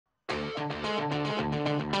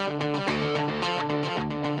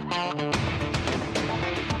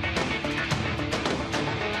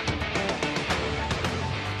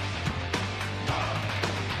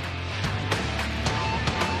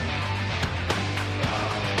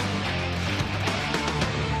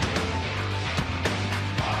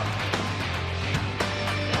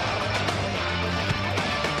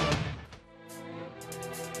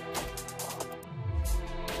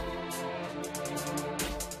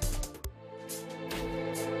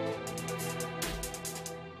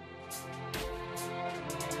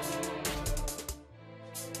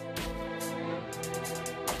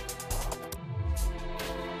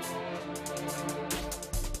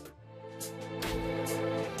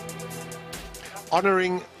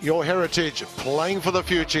honouring your heritage, playing for the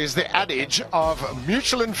future is the adage of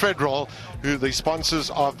Mutual and Federal, who are the sponsors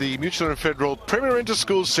of the Mutual and Federal Premier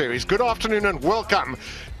Interschools series. Good afternoon and welcome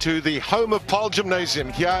to the home of Paarl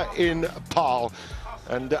Gimnasium here in Paarl.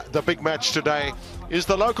 And the big match today is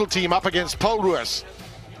the local team up against Roos,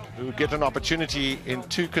 who get an opportunity in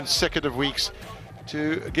 2 consecutive weeks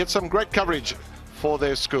to get some great coverage for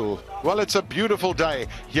their school. Well, it's a beautiful day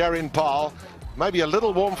here in Paarl. Maybe a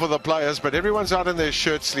little warm for the players, but everyone's out in their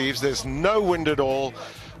shirt sleeves. There's no wind at all.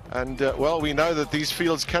 And, well, we know that these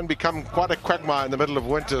fields can become quite a quagmire in the middle of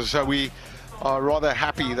winter, so we are rather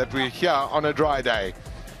happy that we're here on a dry day.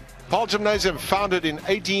 Paarl Gymnasium, founded in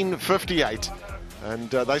 1858, and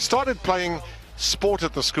they started playing sport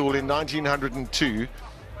at the school in 1902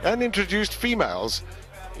 and introduced females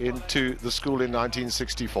into the school in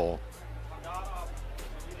 1964.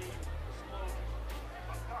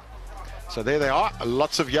 So there they are.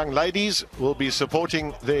 Lots of young ladies will be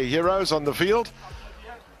supporting their heroes on the field.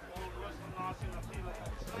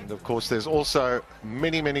 And of course, there's also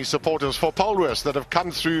many supporters for Roos that have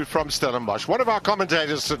come through from Stellenbosch. One of our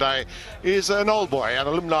commentators today is an old boy, an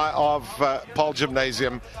alumni of Paarl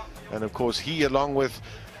Gymnasium. And of course, he, along with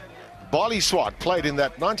Barley Swart, played in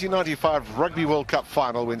that 1995 Rugby World Cup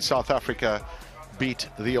final when South Africa beat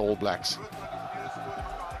the All Blacks.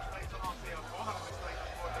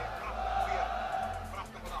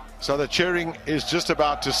 So the cheering is just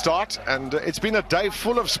about to start, and it's been a day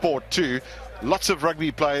full of sport too. Lots of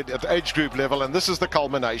rugby played at the age group level, and this is the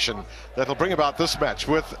culmination that'll bring about this match,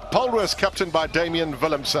 with Roos captained by Damian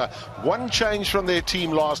Willemse. One change from their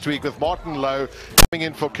team last week, with Martin Lowe coming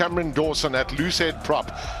in for Cameron Dawson at loosehead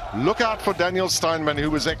prop. Look out for Daniel Steinman,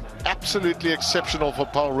 who was absolutely exceptional for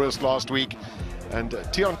Roos last week. And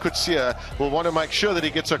Tiaan Coetzee will want to make sure that he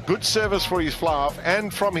gets a good service for his fly-off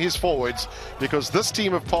and from his forwards, because this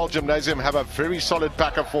team of Paarl Gymnasium have a very solid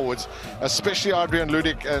pack of forwards, especially Adrian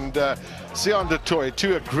Ludik and Sian de Toy,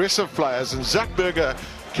 2 aggressive players, and Zach Burger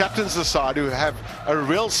captains the side, who have a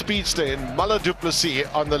real speedster in Muller du Plessis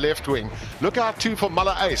on the left wing. Look out too for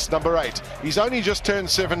Muller Ace, number 8. He's only just turned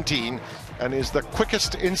 17 and is the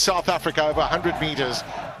quickest in South Africa over 100 meters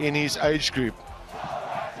in his age group.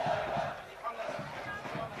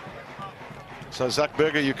 So Zach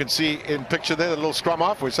Burger, you can see in picture there, the little scrum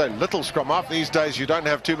half. We say little scrum half. These days you don't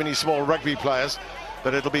have too many small rugby players,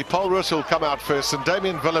 but it'll be Roos who'll come out first, and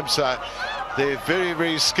Damian Willemse, they're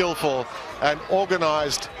very skillful and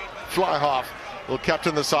organized fly half, will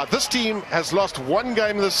captain the side. This team has lost 1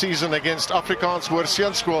 game this season against Afrikaans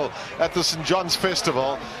Hoërseunskool at the St. John's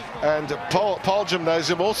Festival, and Paarl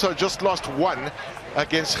Gymnasium also just lost 1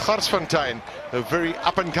 against Garsfontein, a very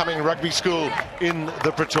up-and-coming rugby school in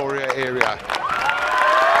the Pretoria area.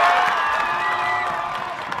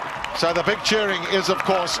 So the big cheering is, of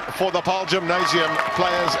course, for the Paarl Gymnasium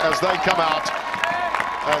players as they come out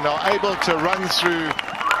and are able to run through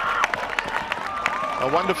a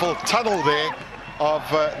wonderful tunnel there of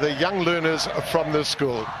the young learners from the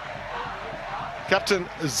school. Captain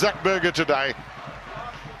Zach Burger today.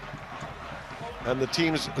 And the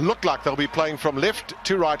teams look like they'll be playing from left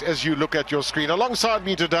to right as you look at your screen. Alongside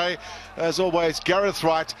me today, as always, Gareth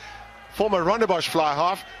Wright, former Rondebosch fly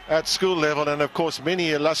half at school level, and of course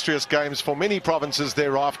many illustrious games for many provinces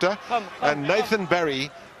thereafter. And Nathan Barry,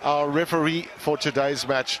 our referee for today's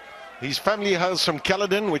match. His family hails from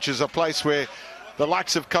Caledon, which is a place where the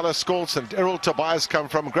likes of Carla Scholz and Errol Tobias come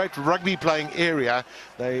from. A great rugby playing area.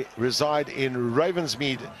 They reside in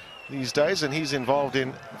Ravensmead these days, and he's involved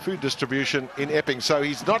in food distribution in Epping. So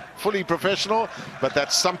he's not fully professional, but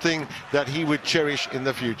that's something that he would cherish in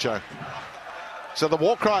the future. So the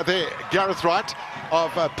war cry there, Gareth Wright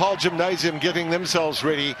of Paarl Gymnasium getting themselves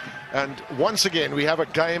ready. And once again, we have a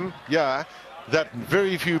game that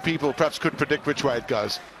very few people perhaps could predict which way it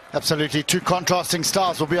goes. Absolutely. 2 contrasting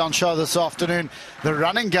styles will be on show this afternoon. The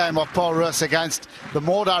running game of Roos against the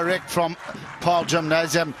more direct from Paarl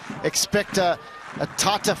Gymnasium. Expect a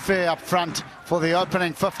tight affair up front for the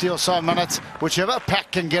opening 50 or so minutes. Whichever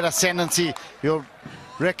pack can get ascendancy, you'll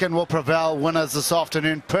reckon will prevail. Winners this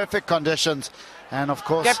afternoon. Perfect conditions. And of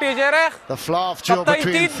course, the fly-off duel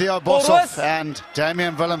between Theo Boshoff and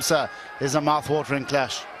Damian Willemse is a mouth-watering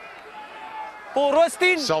clash.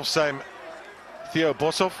 Self-same Theo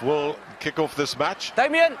Boshoff will kick off this match.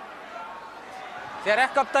 Damian.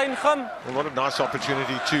 And what a nice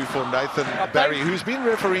opportunity too for Nathan Barry, who's been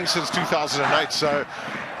refereeing since 2008, so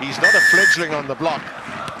he's not a fledgling on the block.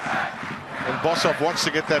 And Boshoff wants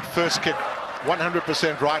to get that first kick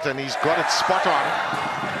 100% right, and he's got it spot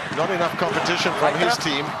on. Not enough competition from his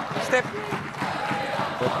team. Step.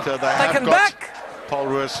 But they have got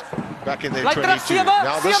Roos back in their 22.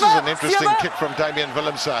 Now this is an interesting kick from Damian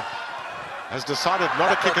Willemse. Has decided not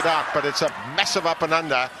to kick it out, but it's a massive up and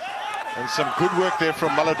under. And some good work there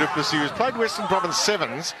from Muller du Plessis, who's played Western Province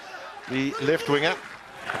Sevens, the left winger.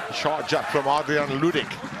 Charge up from Adrian Ludik.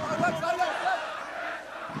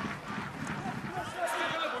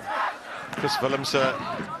 Chris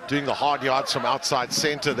Willemse doing the hard yards from outside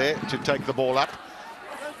centre there to take the ball up.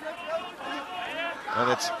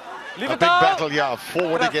 And it's a big battle here,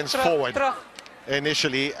 forward against forward,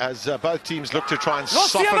 initially, as both teams look to try and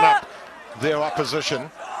soften up their opposition.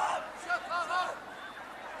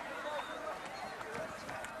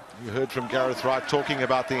 You heard from Gareth Wright talking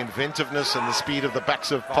about the inventiveness and the speed of the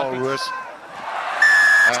backs of Paarl Roos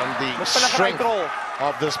and the strength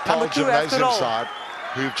of this Paarl Gimnasium side,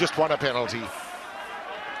 who've just won a penalty.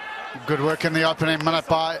 Good work in the opening minute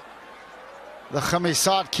by the Gimmi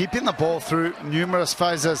side, keeping the ball through numerous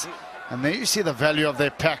phases. And there you see the value of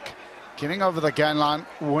their pack, getting over the gain line,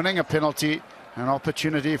 winning a penalty, an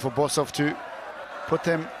opportunity for Boshoff to put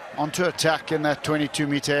them onto attack in that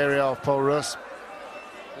 22-meter area of Paarl Roos.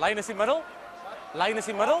 Line is in middle. Line is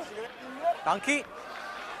in middle. Dankie.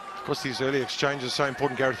 Of course, these early exchanges are so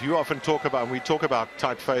important, Gareth. You often talk about, and we talk about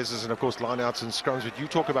tight phases and, of course, line-outs and scrums, but you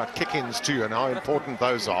talk about kick-ins too and how important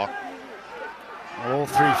those are. All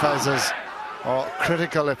three phases are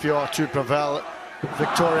critical if you are to prevail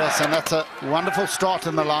victorious, and that's a wonderful start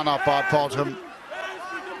in the line-up by Paarl Gim.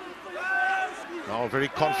 Now, very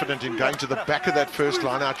confident in going to the back of that first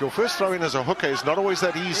line-out. Your first throw-in as a hooker is not always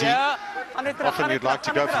that easy. Often you'd like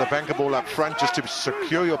to go for the banker ball up front just to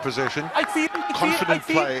secure your possession. Confident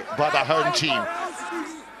play by the home team.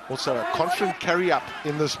 Also a confident carry up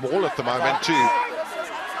in this ball at the moment too.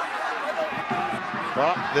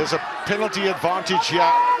 Well, there's a penalty advantage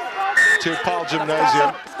here to Paarl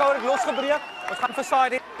Gimnasium.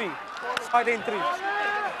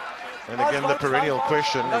 And again, the perennial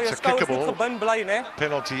question, it's a kickable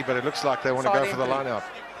penalty, but it looks like they want to go for the line-out.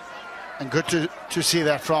 And good to see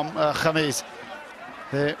that from Gimmis.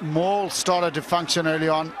 The maul started to function early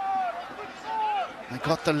on. They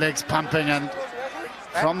got the legs pumping, and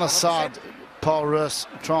from the side, Paarl Roos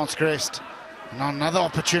transgressed. And another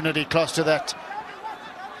opportunity close to that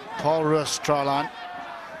Paarl Roos try line.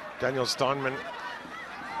 Daniel Steinman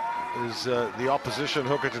is the opposition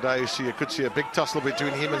hooker today. So you could see a big tussle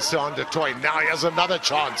between him and Sean de Toy. Now he has another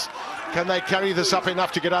chance. Can they carry this up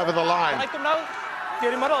enough to get over the line?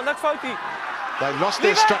 They lost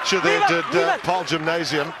their structure there, did Paarl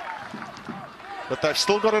Gimnasium. But they've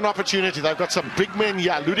still got an opportunity. They've got some big men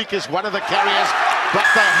here. Ludik is one of the carriers, but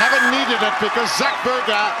they haven't needed it because Zach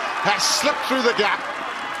Berger has slipped through the gap.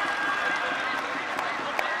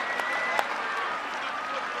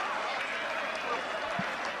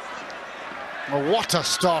 Well, what a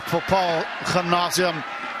start for Paarl Gimnasium.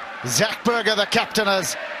 Zach Berger, the captain,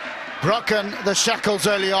 has broken the shackles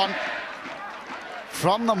early on.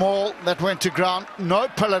 From the maul that went to ground, no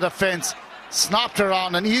pillar defence, snapped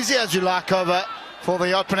around, and easy as you like over for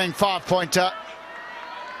the opening 5-pointer.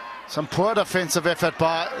 Some poor defensive effort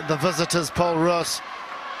by the visitors, Paarl Roos.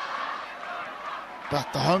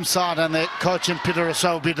 But the home side and their coach in Peter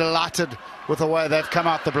Rousseau will be delighted with the way they've come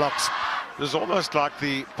out the blocks. It was almost like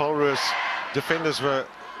the Paarl Roos defenders were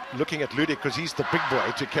looking at Ludik because he's the big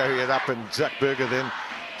boy to carry it up, and Zach Berger then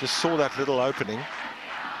just saw that little opening.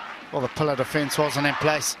 Well, the pillar defence wasn't in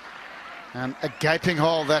place, and a gaping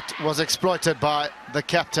hole that was exploited by the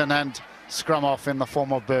captain and scrum off in the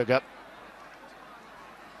form of Berger.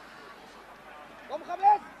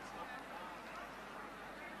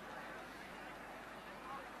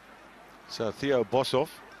 So Theo Boshoff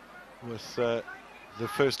with the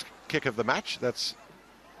first kick of the match. That's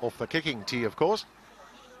off the kicking tee, of course.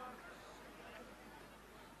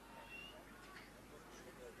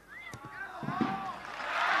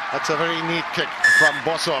 That's a very neat kick from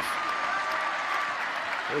Boshoff.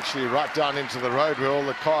 Actually right down into the road where all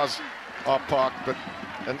the cars are parked, but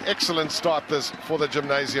an excellent start this for the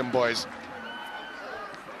Gimnasium boys.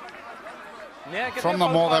 From the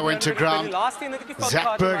maul they went to ground.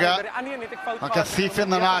 Zach Berger, like a thief in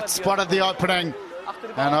the night, spotted the opening,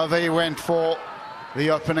 and over he went for the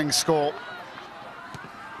opening score.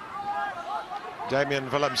 Damian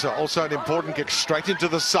Willemse, also an important kick straight into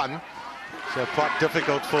the sun. So quite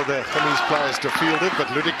difficult for the Gimmis players to field it, but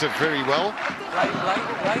Ludik did very well.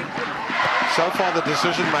 So far the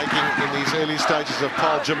decision-making in these early stages of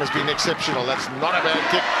Paarl Gim has been exceptional. That's not a bad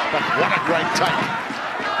kick, but what a great take.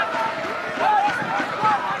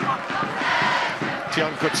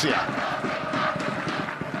 Tian Kutsia.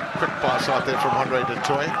 Quick pass out there from Andre de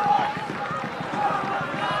Toy.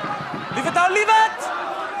 Leave it down, leave it!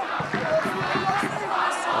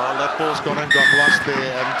 Well, that ball's gone and got lost there,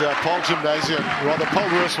 and Paarl Gimnasium, rather Paarl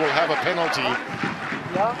Roos, will have a penalty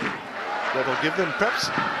that'll give them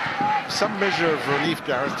perhaps some measure of relief,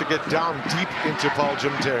 Gareth, to get down deep into Paarl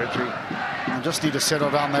Gym territory. They just need to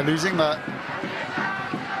settle down. They're losing the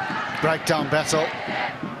breakdown battle.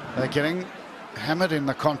 They're getting hammered in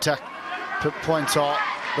the contact. Points are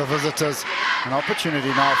the visitors. An opportunity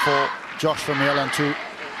now for Josh Vermeulen to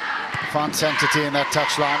find sanctity in that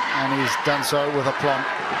touchline, and he's done so with aplomb.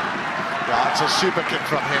 Yeah, it's a super kick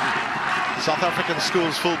from him. South African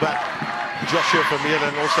schools fullback Joshua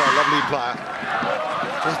Vermeulen, also a lovely player.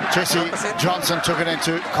 Jesse Johnson took it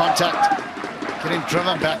into contact, getting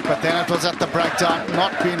driven back, but then it was at the breakdown,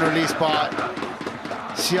 not being released by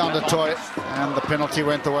Sian de Toy, and the penalty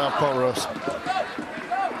went the way of Paarl Roos.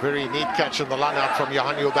 Very neat catch in the line out from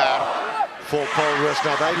Johan Joubert for Paarl Roos.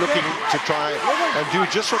 Now they're looking to try and do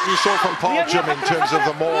just what we saw from Paarl Gym in terms of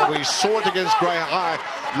the maul. We saw it against Grey High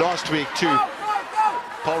last week too.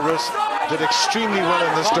 Paarl Roos did extremely well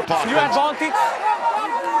in this department.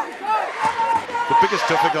 The biggest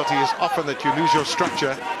difficulty is often that you lose your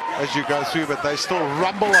structure as you go through, but they still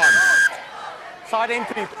rumble on. Side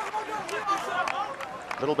entry.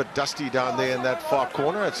 A little bit dusty down there in that far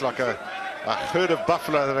corner. It's like a herd of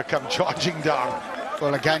buffalo that have come charging down.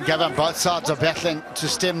 Well, again, Gavin, both sides are battling to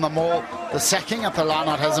stem the maul. The sacking at the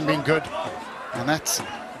line-out hasn't been good, and that's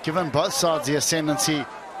given both sides the ascendancy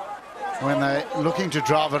when they're looking to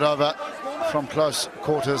drive it over from close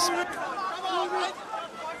quarters.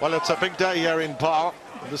 Well, it's a big day here in Paarl.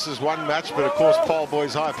 This is one match, but of course Paarl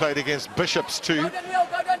Boys High played against Bishops too.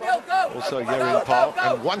 Also here in Paarl.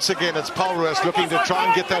 And once again, it's Paarl Roos looking to try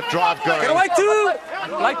and get that drive going.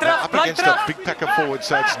 Up against a big pack of forwards,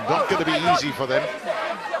 so it's not going to be easy for them.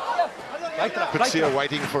 Kutsia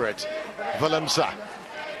waiting for it. Willemse.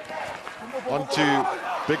 On to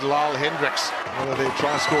big Lyle Hendricks, one of their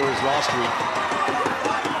try scorers last week.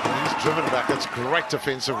 And he's driven back. It's great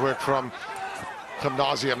defensive work from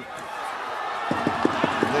Gimnasium.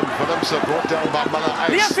 And then Willemse brought down by Muller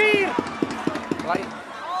Ace.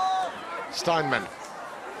 Steinman.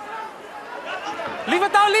 Leave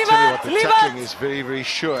it down, leave it! The tackling is very, very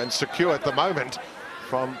sure and secure at the moment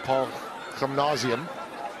from Paarl Gimnasium.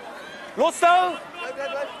 Los down!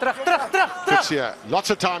 Kutsia, lots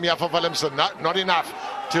of time here for Willemse. No, not enough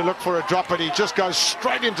to look for a drop, but he just goes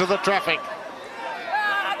straight into the traffic.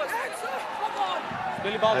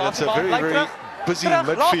 And it's a very, very busy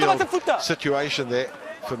midfield situation there.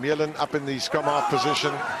 Vermeulen up in the scrum half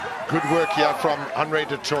position. Good work here from Henri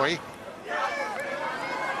de Troy.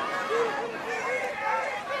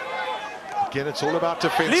 Again, it's all about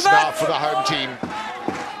defense now for the home team.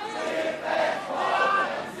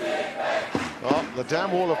 Well, the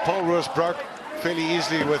dam wall of Paarl Roos broke fairly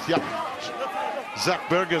easily with Zach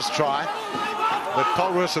Burger's try, but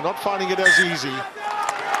Paarl Roos are not finding it as easy.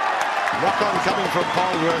 Knock on coming from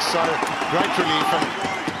Paarl Roos, so great relief. And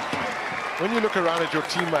when you look around at your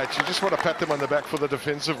teammates, you just want to pat them on the back for the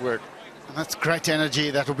defensive work. And that's great energy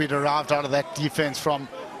that will be derived out of that defense from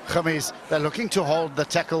Gimmies. They're looking to hold the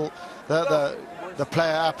tackle, the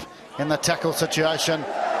player up in the tackle situation.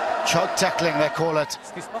 Choke tackling, they call it.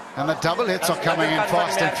 And the double hits are coming in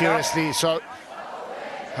fast and furiously. So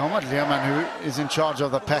Helmut Lehrman, who is in charge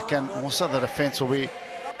of the pack and also the defense, will be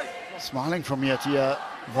smiling from year to year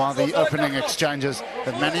while the opening exchanges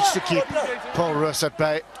have managed to keep Paarl Roos at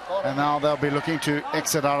bay. And now they'll be looking to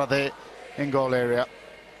exit out of their in-goal area.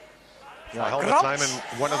 Yeah, Helmut Lehmann,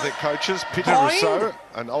 one of their coaches, Peter Rousseau,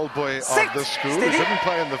 an old boy of the school, who didn't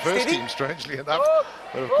play in the first team, strangely enough,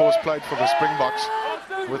 but of course played for the Springboks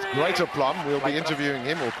with great aplomb. We'll be interviewing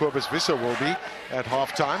him, or Kobus Visser will be, at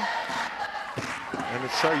halftime. And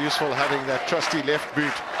it's so useful having that trusty left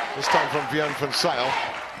boot, this time from Björn van Zyl.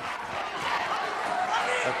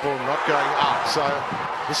 That ball not going out, so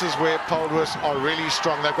this is where Paarl Roos are really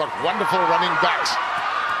strong. They've got wonderful running backs.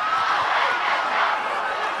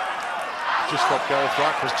 Just what Gareth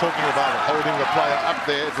Wright was talking about, holding the player up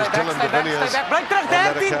there. It was Dylan de Villiers on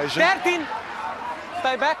that occasion.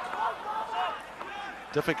 Stay back.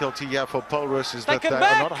 Difficulty here for Paarl Roos is that they are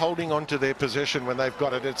not holding on to their possession when they've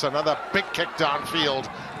got it. It's another big kick downfield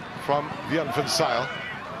from Björn van Zyl.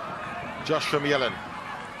 Josh Vermeulen,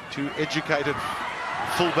 two educated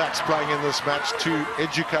fullbacks playing in this match, two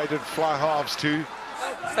educated fly halves too.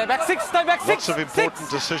 Stay back six, stay back six. Lots of important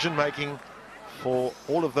decision making for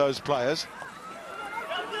all of those players.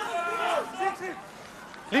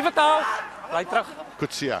 Leave it down. Right terug.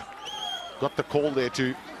 Kutsia got the call there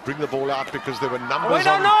to bring the ball out because there were numbers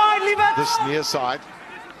on this near side.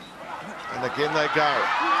 And again they go.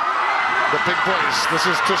 The big boys. This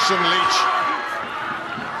is Tristan Leach.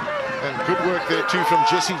 And Good work there too from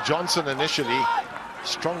Jesse Johnson initially.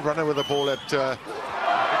 Strong runner with the ball at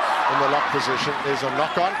in the lock position. There's a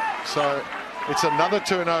knock on, so it's another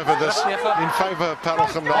turnover this in favour of Paarl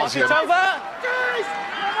Gimnasium.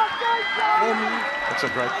 That's a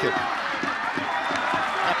great kick.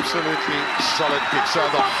 Absolutely solid kick. So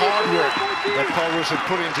the hard work that Paarl Roos had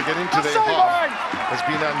put in to get into their half has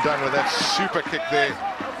been undone with that super kick there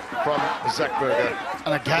from Zackberger.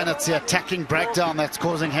 And again, it's the attacking breakdown that's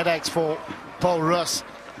causing headaches for Paarl Roos.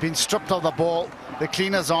 Been stripped of the ball. The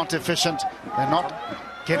cleaners aren't efficient. They're not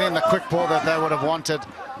getting the quick ball that they would have wanted.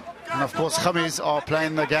 And of course, Gimmies are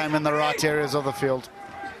playing the game in the right areas of the field.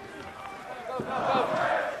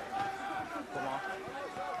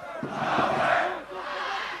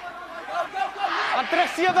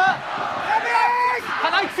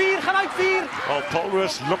 Well, Paarl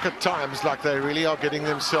Roos look at times like they really are getting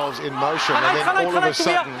themselves in motion, and then all of a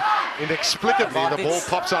sudden, inexplicably, the ball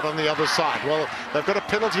pops out on the other side. Well, they've got a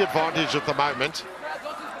penalty advantage at the moment.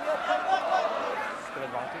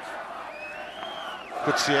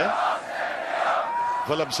 Good see here.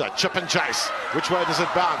 Willemse, chip and chase. Which way does it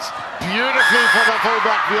bounce? Beautifully for the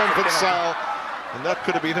fullback, Bjorn van Zyl. And that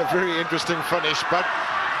could have been a very interesting finish, but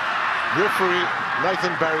referee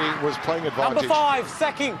Nathan Barry was playing advantage. Number 5,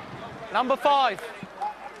 sacking. Number 5.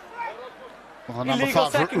 Well, number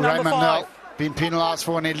 5, Raymond Nel, been penalised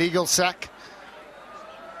for an illegal sack.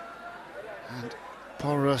 And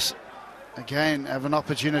Paarl Roos, again, have an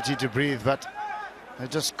opportunity to breathe, but they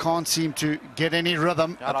just can't seem to get any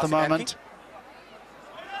rhythm at the moment.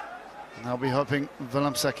 And I'll be hoping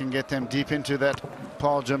Willemse can get them deep into that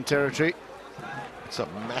Paarl Gym territory. It's a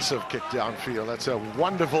massive kick downfield. That's a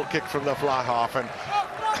wonderful kick from the fly half, and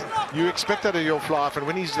you expect that of your fly half, and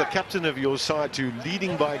when he's the captain of your side, to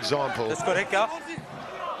leading by example. That's correct, yeah.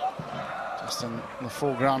 Just in the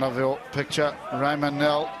foreground of your picture, Raymond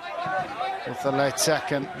Nel with the late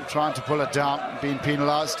sack and trying to pull it down, being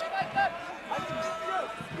penalised.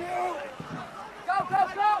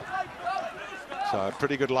 So a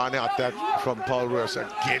pretty good line out that from Paarl Roos.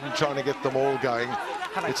 Again, trying to get them all going.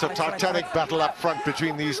 It's a titanic battle up front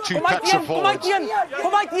between these two packs of forwards.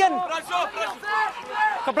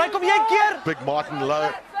 Big Martin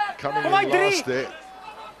Lowe coming in last there.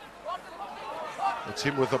 It's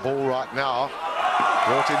him with the ball right now.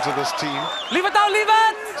 Brought into this team. Leave it down, leave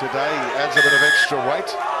it! Today adds a bit of extra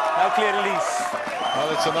weight. No clear release.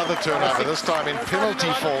 Well, it's another turnover, this time in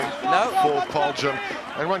penalty form for Paarl Gym.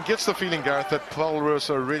 And one gets the feeling, Gareth, that Paarl Roos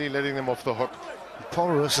are really letting them off the hook. Paarl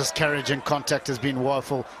Roos's carriage and contact has been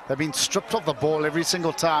woeful. They've been stripped of the ball every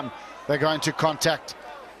single time they're going to contact.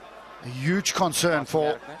 A huge concern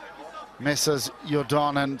for Messrs.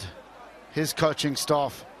 Jordan and his coaching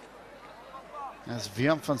staff, as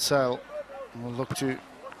Bjorn van Zyl will look to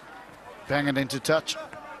bang it into touch.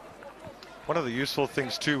 One of the useful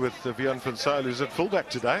things too with Bjorn van Zyl, who's at fullback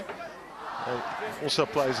today, also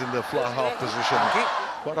plays in the fly half position.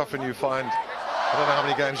 Quite often you find, I don't know how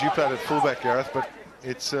many games you played at fullback, Gareth, but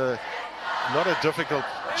it's not a difficult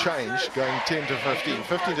change going 10 to 15.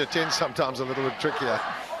 15 to 10 sometimes a little bit trickier.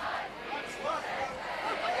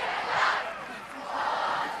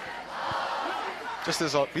 Just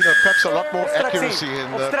there's been perhaps a lot more accuracy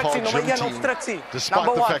in the Paarl Gym team,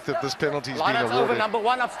 despite the fact that this penalty's been awarded. Number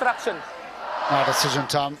 1, obstruction. Now decision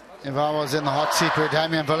time. If I was in the hot seat where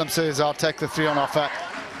Damian Willemse is, I'll take the 3 on offer.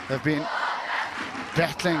 They've been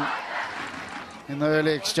battling in the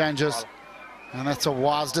early exchanges, and that's a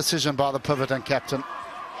wise decision by the pivot and captain.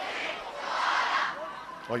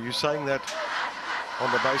 Are you saying that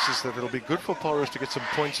on the basis that it'll be good for Paarl Roos to get some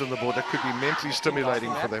points on the board? That could be mentally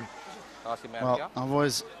stimulating for them. Well, I've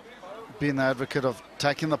always been the advocate of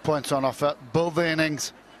taking the points on offer, build the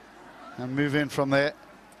innings, and move in from there.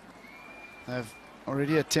 They've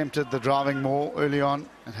already attempted the driving more early on.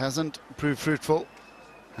 It hasn't proved fruitful.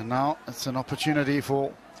 And now it's an opportunity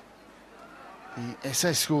for the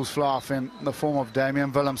SA Schools fly-off in the form of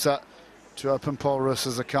Damian Willemse to open Paarl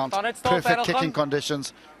Roos's account. Perfect kicking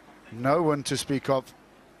conditions, no wind to speak of.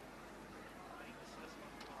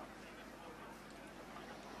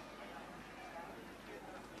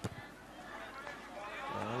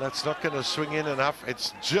 Well, that's not going to swing in enough.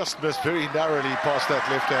 It's just missed very narrowly past that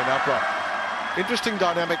left-hand upright. Interesting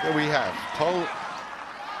dynamic that we have.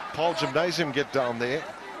 Paarl Gimnasium get down there.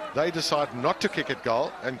 They decide not to kick it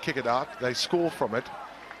goal and kick it out. They score from it.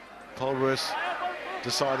 Paarl Roos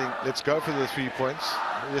deciding, let's go for the 3 points.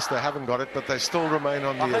 Yes, they haven't got it, but they still remain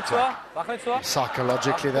on the attack.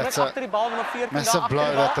 Psychologically, that's a massive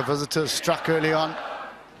blow that the visitors struck early on.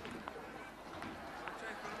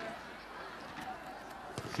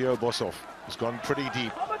 Theo Boshoff has gone pretty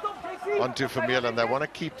deep. onto Vermeulen. They want to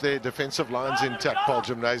keep their defensive lines intact, Paarl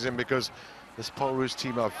Gimnasium, because this Paarl Roos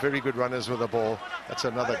team are very good runners with the ball. That's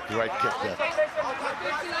another great kick there.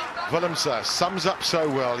 Willemse sums up so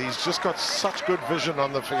well. He's just got such good vision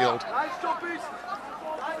on the field.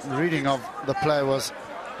 Reading of the play was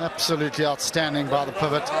absolutely outstanding by the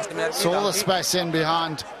pivot. Saw the space in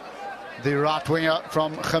behind the right winger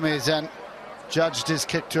from Gimmies and judged his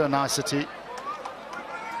kick to a nicety.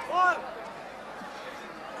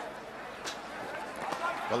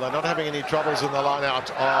 Well, they're not having any troubles in the line-out.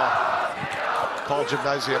 Paarl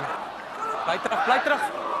Gimnasium.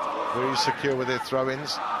 Very secure with their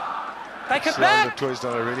throw-ins. Slander Toy's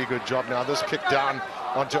done a really good job now. This kick down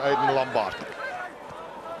onto Aiden Lombard.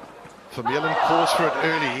 Vermeulen calls for it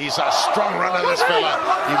early. He's a strong runner, this fella.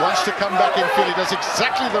 He wants to come back in field. He does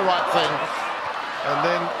exactly the right thing. And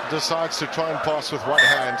then decides to try and pass with one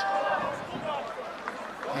hand.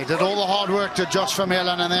 He did all the hard work to Josh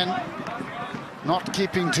Vermeulen and then not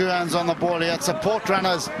keeping two hands on the ball. He had support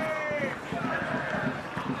runners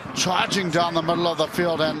charging down the middle of the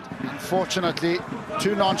field, and unfortunately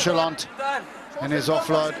too nonchalant in his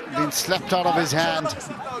offload, been slapped out of his hand.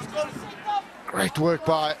 Great work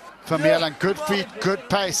by Vermeulen, good feet, good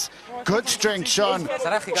pace, good strength shown,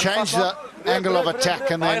 changed the angle of attack,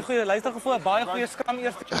 and then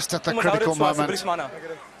just at the critical moment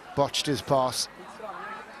botched his pass.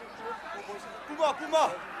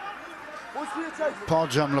 Paarl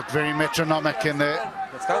Gim looked very metronomic in the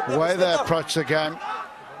way they approach the game.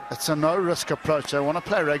 It's a no-risk approach. They want to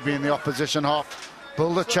play rugby in the opposition half,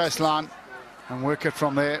 build a chase line and work it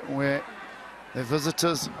from there, where their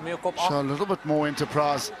visitors show a little bit more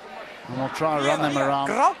enterprise and will try and run them around.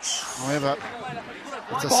 However,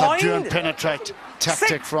 it's a subdue and penetrate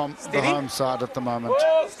tactic from the home side at the moment.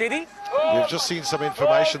 We've just seen some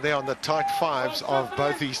information there on the tight fives of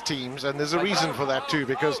both these teams, and there's a reason for that too,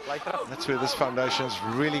 because that's where this foundation is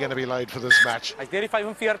really going to be laid for this match.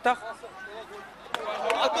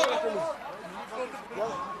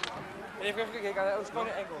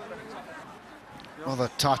 Well, the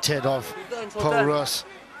tight head of Paarl Roos.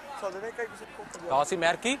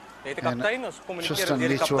 And Tristan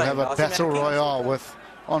Leach will have a battle royale with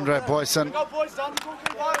Andre Boyson.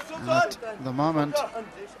 And at the moment,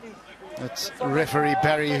 it's referee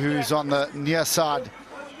Barry who's on the near side,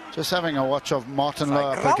 just having a watch of Martin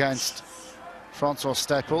Lowe up against Francois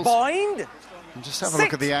Staples. And just have a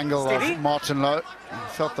look at the angle of Martin Lowe.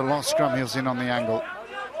 He felt the last scrum he was in on the angle.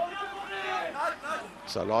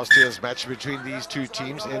 So last year's match between these two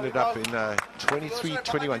teams ended up in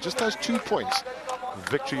 23-21. Just those 2 points.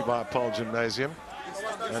 Victory by Paarl Gimnasium.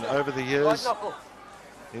 And over the years,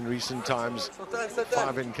 in recent times,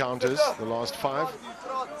 5 encounters, the last 5.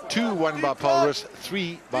 2 won by Paarl Roos,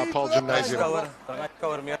 3 by Paarl Gimnasium.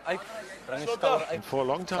 And for a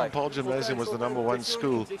long time, Paarl Gimnasium was the #1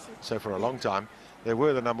 school. So for a long time, they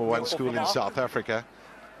were the #1 school in South Africa.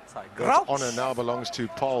 That honour now belongs to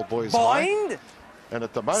Paarl Boys High. And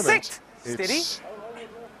at the moment, it's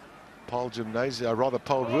Paarl Gimnasium, rather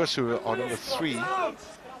Paarl Roos, who are #3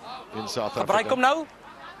 in South Africa.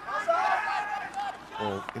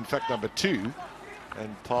 Or in fact, #2,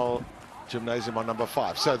 and Paarl Gimnasium on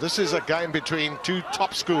 #5. So this is a game between two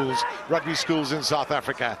top schools, rugby schools in South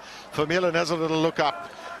Africa. Vermeulen has a little look up,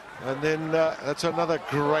 and then that's another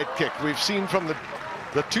great kick. We've seen from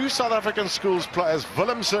the two South African schools players,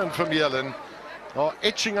 Willemse and Vermeulen, are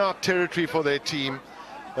etching out territory for their team,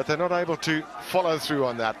 but they're not able to follow through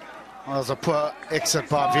on that. Well, there's a poor exit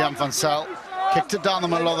by Vian van Zyl. Kicked it down the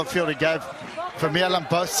middle of the field. He gave Vermeulen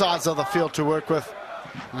both sides of the field to work with.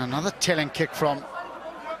 And another telling kick from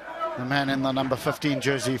the man in the #15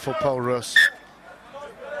 jersey for Paarl Roos.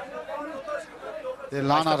 Their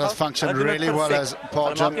line-out has functioned really well as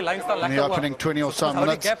Paarl Gim in the opening 20 or so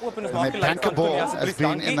minutes. And their banker ball has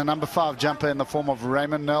been in the #5 jumper in the form of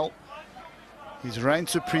Raymond Nell. He's reigned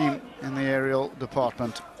supreme in the aerial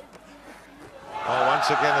department. Oh, once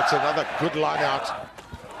again, it's another good line-out.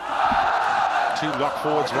 2 lock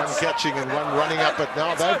forwards, 1 catching and 1 running up, but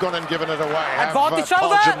now they've gone and given it away. Paarl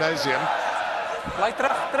Gimnasium,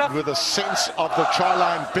 with a sense of the try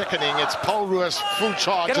line beckoning. It's Paarl Roos full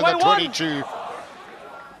charge in the 22.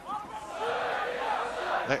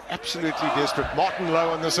 They're absolutely desperate. Martin Lowe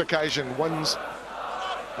on this occasion wins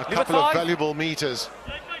a couple of valuable meters.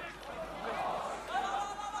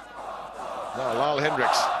 Now Lyle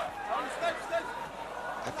Hendricks,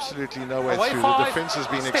 absolutely no way through. The defense has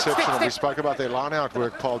been exceptional. We spoke about their line-out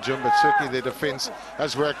work, Paarl Gim, but certainly their defense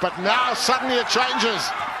has worked. But now suddenly it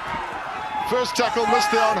changes. First tackle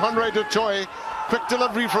missed there on Henry de Toy. Quick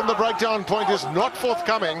delivery from the breakdown point is not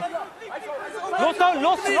forthcoming. Los down,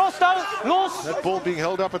 los down, los. That ball being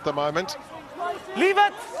held up at the moment. Leave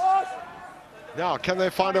it. Now, can they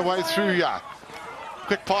find a way through here?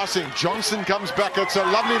 Quick passing. Johnson comes back. It's a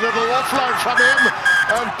lovely little offload from him.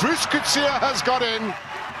 And Bruce Kutsia has got in.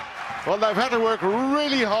 Well, they've had to work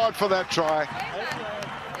really hard for that try.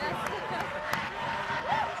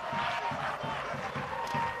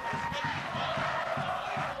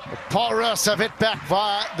 Paarl Gimnasium have hit back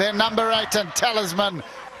via their number 8 and talisman,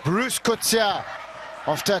 Bruce Kutsia,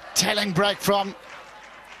 after a telling break from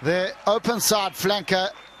the open side flanker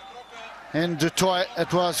in Detroit.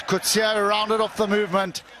 It was Kutsia who rounded off the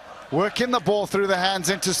movement, working the ball through the hands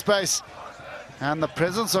into space, and the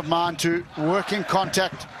presence of mind to work in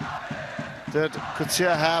contact did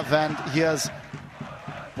Kutsia have, and he has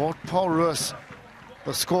brought Paarl Gimnasium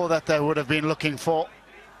the score that they would have been looking for.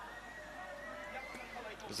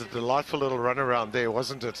 It was a delightful little run around there,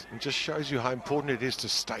 wasn't it? It just shows you how important it is to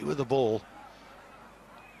stay with the ball.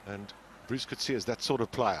 And Bruce Kutsia is that sort of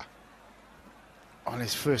player. On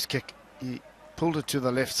his first kick, he pulled it to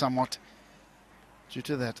the left somewhat due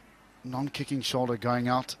to that non-kicking shoulder going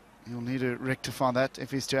out. He'll need to rectify that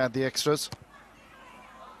if he's to add the extras.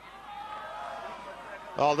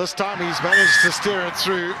 Well, this time he's managed to steer it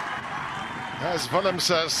through, as Willem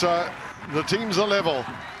says, so the teams are level.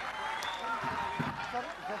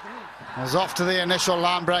 It was after the initial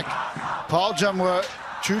line break. Paarl Gim were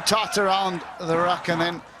too tight around the ruck, and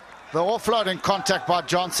then the offloading contact by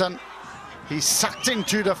Johnson. He sucked in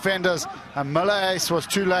 2 defenders, and Miller Ace was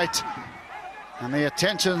too late. And the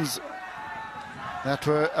attentions that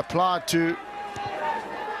were applied to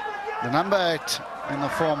the number 8 in the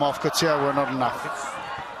form of Kutsia were not enough.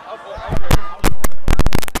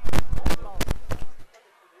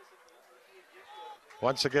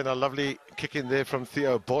 Once again, a lovely kick in there from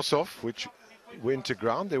Theo Boshoff, which went to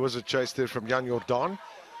ground. There was a chase there from Jan Jordan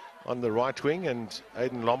on the right wing and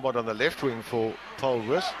Aidan Lombard on the left wing for Paarl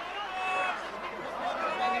Gimnasium.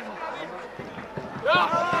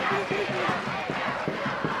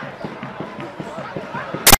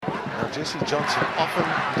 Now, Jesse Johnson often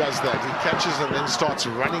does that. He catches and then starts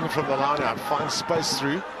running from the line out, finds space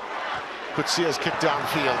through. Kutsia's kick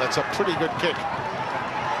downfield. That's a pretty good kick.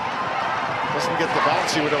 Doesn't get the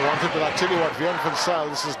bounce he would have wanted, but I tell you what, Vian van Zyl,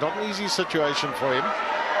 this is not an easy situation for him.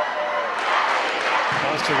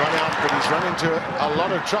 Tries to run out, but he's run into a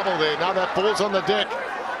lot of trouble there. Now that ball's on the deck.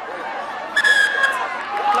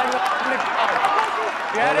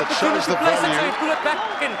 Well, it shows the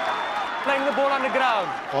value Playing the ball on the ground.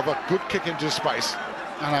 Of a good kick into space.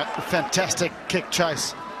 And a fantastic kick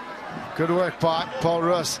chase. Good work by Paarl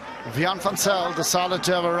Gimnasium. Vian van Zyl decided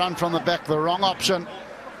to have a run from the back, the wrong option.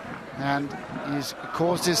 And he's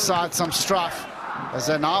caused his side some strife as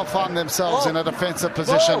they now find themselves in a defensive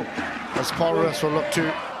position, as Paarl Gimnasium will look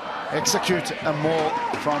to execute a maul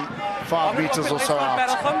from 5 meters or so out.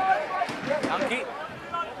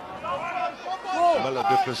 Miller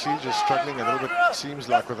du Plessis just struggling a little bit, seems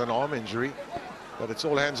like, with an arm injury, but it's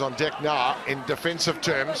all hands on deck now in defensive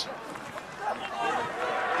terms.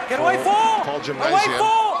 Get away, Paarl Gimnasium.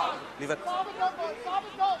 Leave it.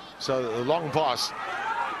 So the long pass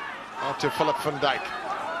out to Philip van Dijk.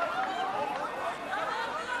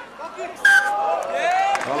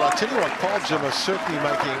 Well, I tell you what, Paarl Gim is certainly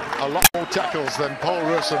making a lot more tackles than Paarl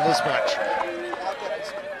Gimnasium in this match.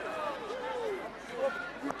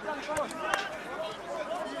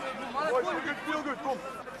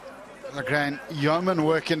 Again, yeoman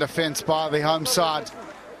work in defence by the home side.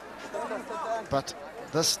 But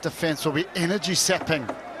this defence will be energy sapping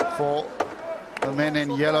for the men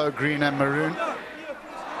in yellow, green and maroon.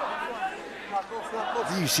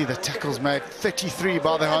 You see the tackles made, 33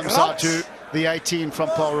 by the home side to the 18 from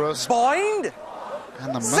Paarl Gimnasium. Bind.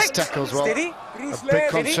 And the missed tackles, well, a big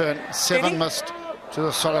concern. 7 missed to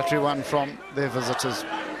the solitary one from their visitors.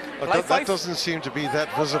 But that doesn't seem to be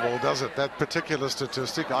that visible, does it? That particular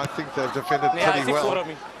statistic. I think they've defended pretty well.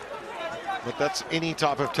 But that's any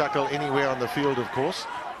type of tackle anywhere on the field, of course.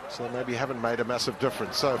 So maybe haven't made a massive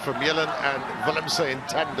difference. So for Mielen and Willemse in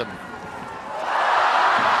tandem. And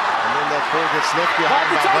then that ball gets left behind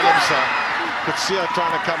by Willemse. Kutsia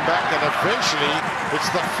trying to come back, and eventually it's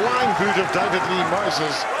the flying boot of David Lee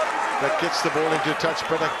Moses that gets the ball into touch.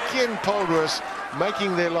 But again, Paarl Gimnasium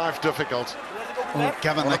making their life difficult. Well,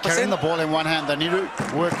 Gavin, they're carrying the ball in one hand. They need to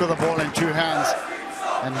work with the ball in 2 hands.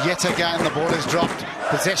 And yet again, the ball is dropped.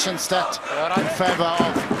 Possession stat in favour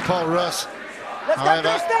of Paarl Gimnasium.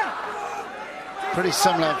 However, pretty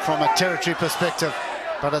similar from a territory perspective.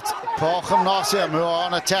 But it's Paarl Gimnasium who are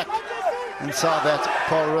on attack inside that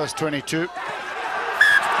Paarl Gimnasium 22.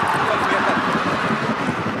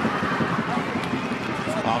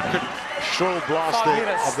 shrill blast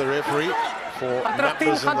there of the referee for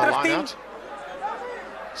numbers in the line-out.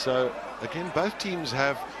 So again, both teams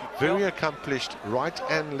have very accomplished right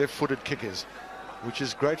and left-footed kickers, which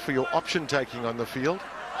is great for your option taking on the field.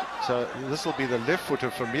 So this will be the left footer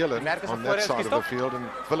for Vermeulen on that side of the field, and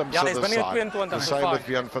Willem on this side. The same with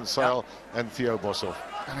Vian van Zyl and Theo Boshoff.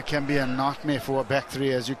 And it can be a nightmare for a back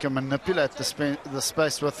three, as you can manipulate the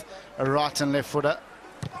space with a right and left footer.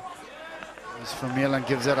 As Vermeulen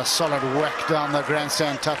gives it a solid whack down the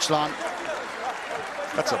grandstand touchline.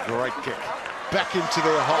 That's a great kick. Back into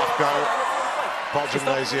their half goal. Paarl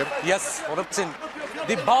Gimnasium. Yes, 100%.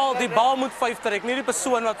 Die bal moet 5 trek, nie die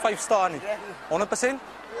persoon wat 5 staan nie. 100%.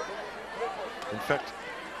 In fact,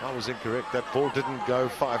 I was incorrect. That ball didn't go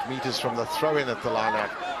 5 meters from the throw-in at the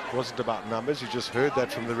line-out. It wasn't about numbers. You just heard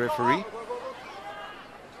that from the referee.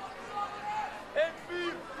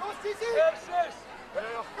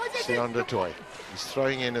 Sion de Toy. His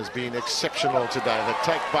throwing in has been exceptional today. The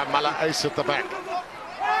take by Mala Ace at the back.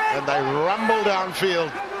 And they rumble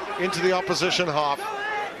downfield into the opposition half.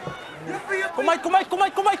 Kom uit,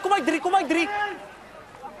 3.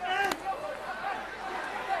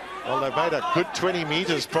 Well, they've made a good 20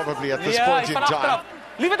 meters probably at this point in time.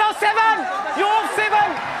 Leave it out 7! You're off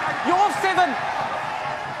 7! You're off 7!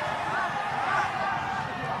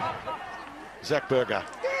 Zach Berger.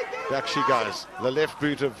 Back she goes. The left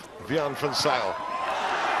boot of Vian van Zyl.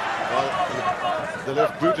 Well, the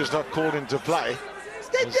left boot is not called into play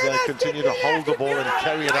as they continue to hold the ball and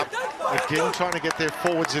carry it up. Again, trying to get their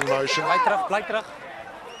forwards in motion. Bly terug.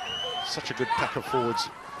 Such a good pack of forwards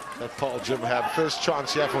that Paarl Gim have. First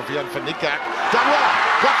chance here for Vian van Niekerk. Done well.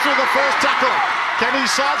 Got through the first tackle. Can he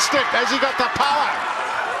sidestep? Has he got the power?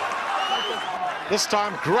 This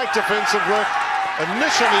time, great defensive work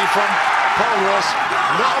initially from Paarl Roos.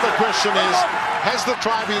 Now the question is, has the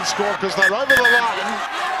try been scored? Because they're over the line.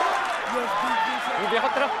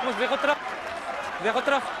 Weg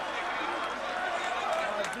terug.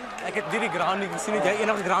 Ek het die grounding gesien, het jy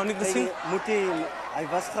enige grounding gesien? Hy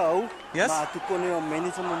was gehou, yes? Maar toe kon hy hom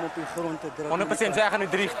manage om hom op die grond te druk. 100% so hy gaan die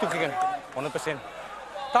 3 toegegaan. 100%.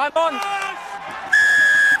 Time on.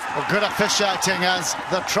 Well, good officiating as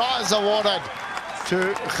the try is awarded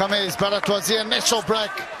to Khamis, but it was the initial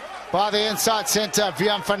break by the inside centre,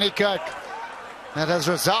 Vian van Niekerk, that has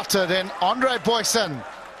resulted in Andre Boysen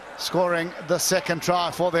scoring the second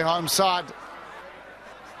try for the home side.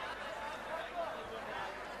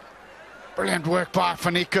 Brilliant work by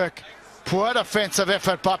Van Niekerk. Poor defensive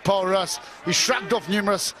effort by Paarl Roos. He shrugged off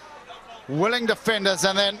numerous willing defenders,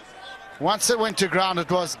 and then once it went to ground, it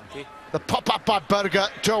was the pop-up by Berger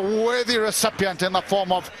to a worthy recipient in the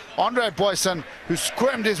form of Andre Boysen, who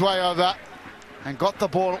squirmed his way over and got the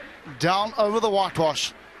ball down over the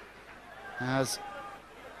whitewash as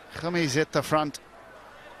Khamis hit the front.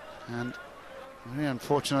 And very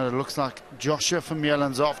unfortunate, it looks like Joshua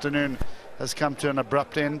Vermeulen's afternoon has come to an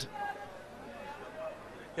abrupt end.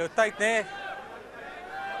 Jou tyd, nee.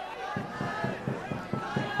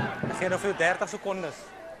 Ek gee nou vir jou 30 secondes.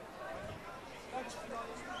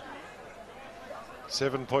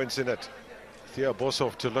 7 points in it. Theo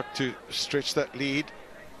Boshoff to look to stretch that lead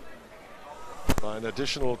by an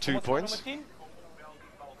additional 2 points.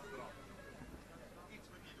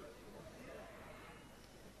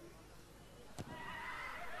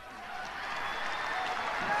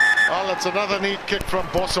 Well, it's another neat kick from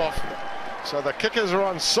Boshoff. So the kickers are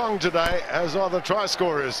on song today, as are the try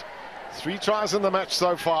scorers. 3 tries in the match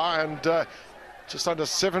so far, and just under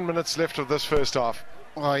 7 minutes left of this first half.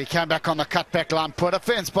 Well, he came back on the cutback line. Poor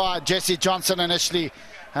defense by Jesse Johnson initially,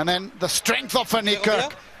 and then the strength of Van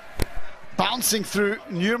Niekerk bouncing through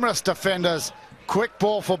numerous defenders. Quick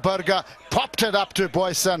ball for Berger, popped it up to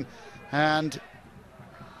Boysen, and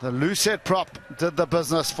the loose head prop did the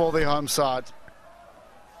business for the home side.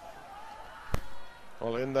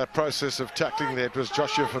 Well, in that process of tackling there, it was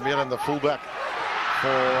Joshua Vermeulen, the fullback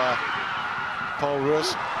for Paarl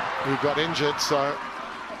Roos, who got injured. So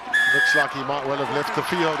looks like he might well have left the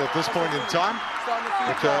field at this point in time.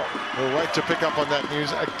 But we'll wait to pick up on that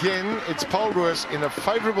news. Again, it's Paarl Roos in a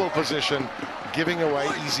favourable position, giving away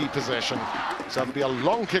easy possession. So it'll be a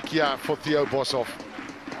long kick here for Theo Boshoff.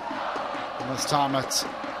 And this time it's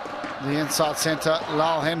the inside centre,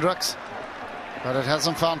 Lyle Hendricks, but it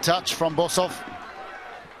hasn't found touch from Boshoff.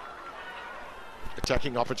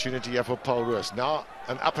 Attacking opportunity here for Paarl Roos. Now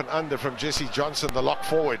an up and under from Jesse Johnson, the lock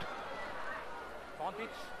forward.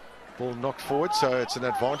 Ball knocked forward, so it's an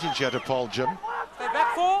advantage here to Paarl Gim. Stay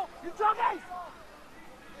back 4.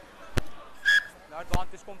 No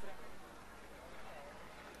advantage komt er.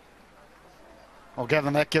 Well,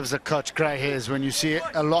 Gavin, that gives the coach grey hairs when you see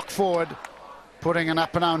a lock forward putting an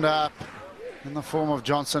up and under up in the form of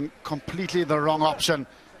Johnson, completely the wrong option.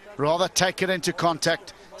 Rather take it into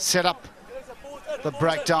contact, set up the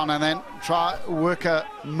breakdown, and then try work a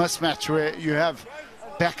mismatch where you have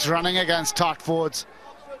backs running against tight forwards.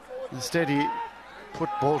 Instead, he put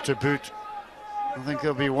ball to boot. I think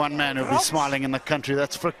there'll be one man who'll be smiling in the country.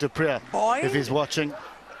 That's Frick de Preer, if he's watching.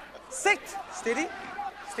 Sit. Steady.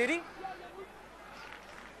 Steady.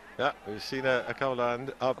 Yeah, we've seen a couple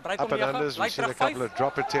of up and unders. We've seen a couple of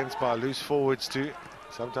drop attempts by loose forwards too.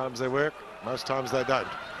 Sometimes they work, most times they don't.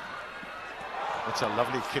 It's a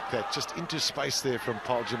lovely kick that just into space there from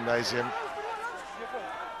Paarl Gimnasium.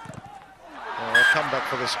 They'll come back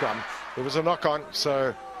for the scrum. There was a knock on,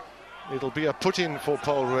 so it'll be a put in for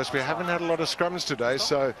Paarl Roos. We haven't had a lot of scrums today,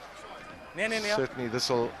 so certainly this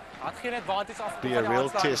will be a real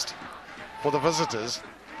test for the visitors,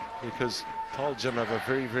 because Paarl Gim have a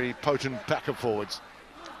very, very potent pack of forwards.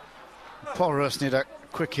 Paarl Roos need a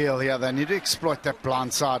quick heel here. They need to exploit that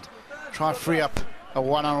blind side. Try free up a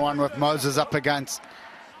one-on-one with Moses up against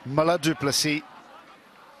Miller du Plessis.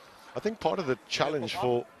 I think part of the challenge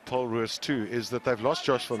for Paarl Roos too is that they've lost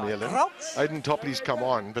Josh van Mierlen. Aiden Topley's come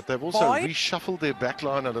on, but they've also reshuffled their back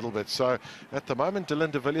line a little bit. So at the moment,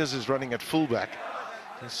 Dylan de Villiers is running at fullback.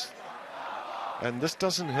 And this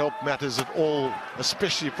doesn't help matters at all,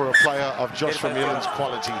 especially for a player of Josh van Mierlen's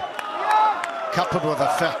quality. Coupled with the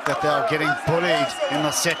fact that they are getting bullied in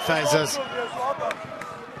the set phases.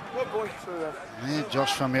 There,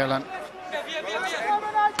 Josh van Mierlen.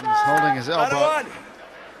 He's holding his elbow.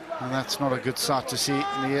 And that's not a good sight to see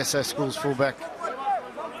in the SA Schools fullback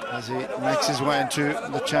as he makes his way into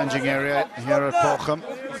the changing area here at Paarl Gim.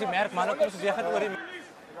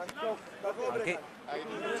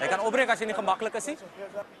 Hy kan opbreek as hy nie gemaklik is nie.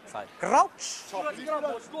 Crouch.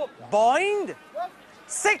 Bind.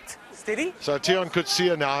 Sit. Steady. So Tion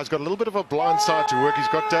Kutsia now has got a little bit of a blind side to work. He's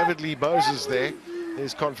got David Lee Moses there.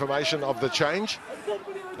 There's confirmation of the change.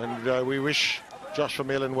 And we wish Josh van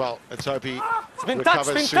Mierlen well. Let's hope he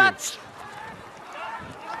recovers soon.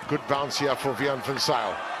 Good bounce here for Vian van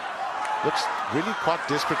Zyl. Looks really quite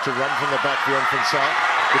desperate to run from the back, Vian van Zyl,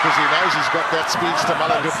 because he knows he's got that speedster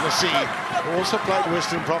Miller du Plessis, who also played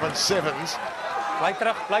Western Province Sevens. Bly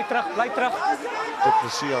terug. Du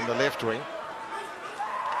Plessis on the left wing.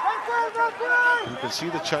 You can see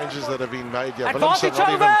the changes that have been made here. Willemse not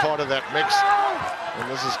even part of that mix.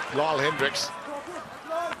 And this is Lyle Hendricks.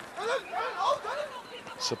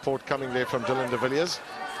 Support coming there from Dylan de Villiers.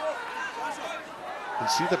 You can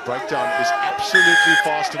see the breakdown is absolutely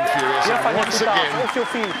fast and furious. And once again,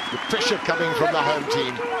 the pressure coming from the home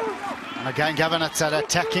team. And again, Gavin, it's that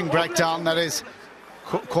attacking breakdown that is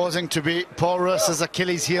causing to be Paarl Roos'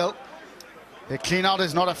 Achilles heel. Their clean-out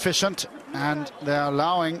is not efficient, and they're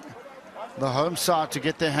allowing the home side to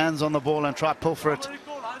get their hands on the ball and try to pull for it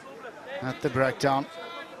at the breakdown.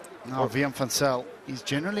 Now, Vian van Zyl, he's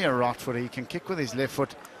generally a right footer. He can kick with his left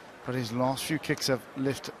foot, but his last few kicks have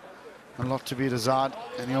left a lot to be desired,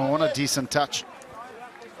 and he'll want a decent touch.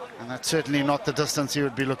 And that's certainly not the distance he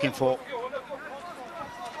would be looking for.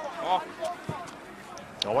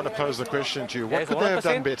 I want to pose the question to you. What could they have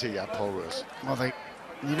done better here, Paarl Roos? Well, they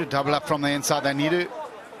need to double up from the inside. They need to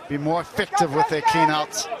be more effective with their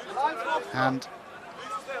clean-outs. And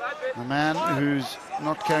the man who's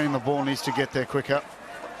not carrying the ball needs to get there quicker.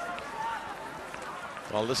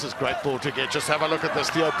 Well, this is great ball to get. Just have a look at this.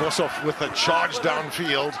 Theo Boshoff with a charge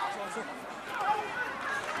downfield.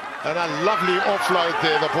 And a lovely offload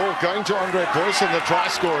there. The ball going to Andre Boyson, the try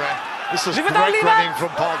scorer. This is great running from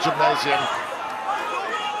Paarl Gimnasium.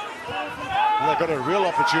 And they've got a real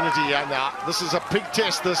opportunity here now. This is a big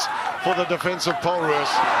test, this, for the defense of Paarl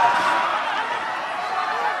Roos.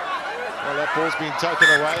 Well, that ball's been taken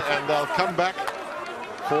away, and they'll come back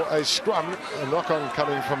for a scrum. A knock-on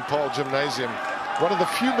coming from Paarl Gimnasium. One of the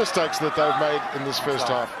few mistakes that they've made in this first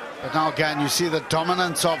half. But now again, you see the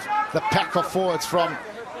dominance of the pack of forwards from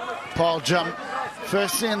Paarl Gim.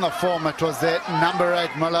 Firstly in the form, it was their number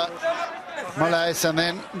 8 Malaise, and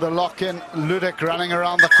then the lock-in Ludic running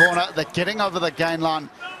around the corner. They're getting over the gain line.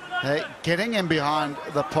 They're getting in behind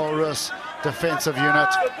the Paarl Roos defensive unit.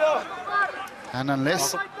 And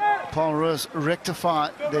unless Paarl Roos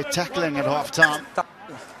rectify their tackling at half-time,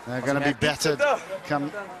 they're going to be battered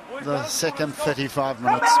come the second 35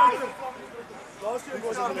 minutes. Well, they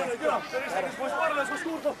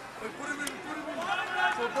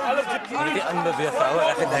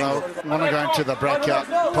want to go into the breakout,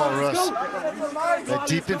 Paarl Roos. They're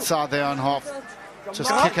deep inside their own half.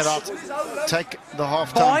 Just kick it out, take the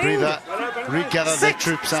half-time breather, regather their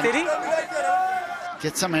troops and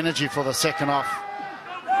get some energy for the second half.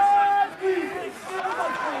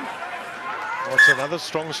 Well, it's another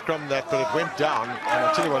strong scrum that, but it went down. And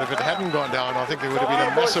I'll tell you what, if it hadn't gone down, I think there would have been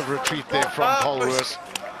a massive retreat there from Paarl Gimnasium.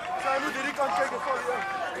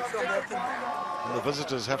 And the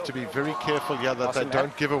visitors have to be very careful here that they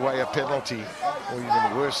don't give away a penalty, or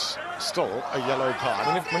even worse still, a yellow card.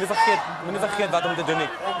 Moenie vergeet wat om te doen nie.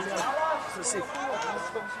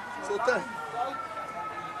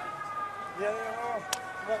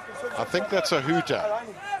 I think that's a hooter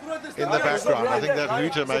in the background. I think that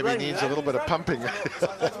hooter maybe needs a little bit of pumping.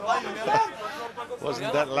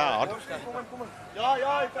 Wasn't that loud?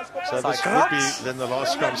 So this would be then the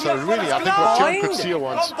last scrum. So really, I think what Tim Kutsia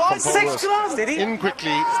wants from Paarl was in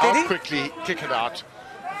quickly, out quickly, kick it out.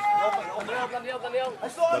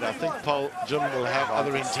 But I think Paarl Gym will have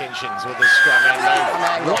other intentions with this scrum, and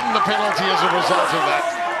they've won the penalty as a result of that.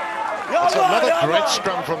 It's another great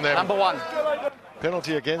scrum from them. Number 1.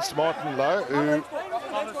 Penalty against Martin Lowe, who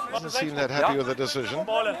doesn't seem that happy with the decision.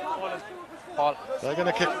 Paul. They're going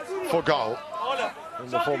to kick for goal in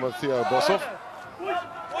the form of Theo Boshoff.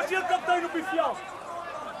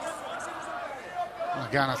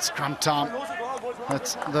 Again, it's scrum time.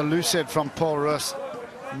 It's the loose head from Paarl Roos.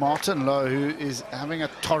 Martin Lowe, who is having a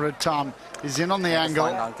torrid time, is in on the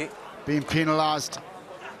angle, being penalised.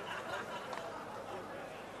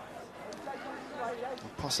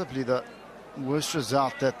 Possibly the worst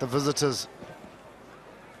result that the visitors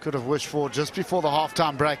could have wished for just before the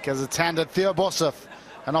halftime break, as it's handed Theo Boshoff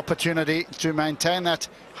an opportunity to maintain that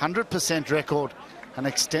 100% record and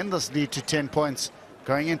extend this lead to 10 points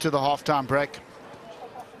going into the halftime break.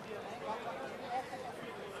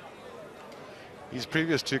 His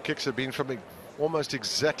previous 2 kicks have been from almost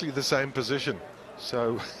exactly the same position,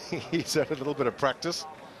 so he's had a little bit of practice.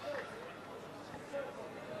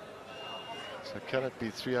 So can it be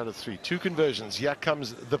 3 out of 3? 2 conversions. Here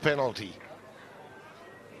comes the penalty.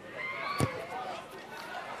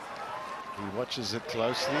 He watches it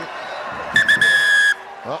closely.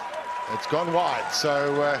 Oh, it's gone wide.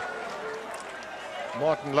 So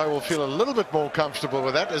Martin Lowe will feel a little bit more comfortable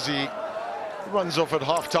with that as he runs off at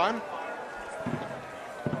half-time.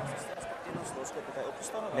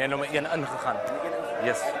 Nee, nummer 1 ingegaan.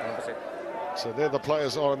 Yes, 100%. So there the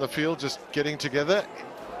players are on the field just getting together.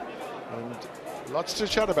 And lots to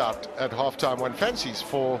chat about at halftime. One fancies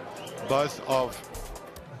for both of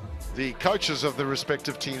the coaches of the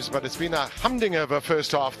respective teams, but it's been a humdinger of a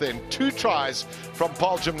first half then. 2 tries from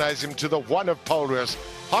Paarl Gimnasium to the 1 of Paarl Roos.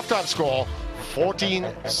 Halftime score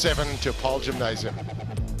 14-7 to Paarl Gimnasium.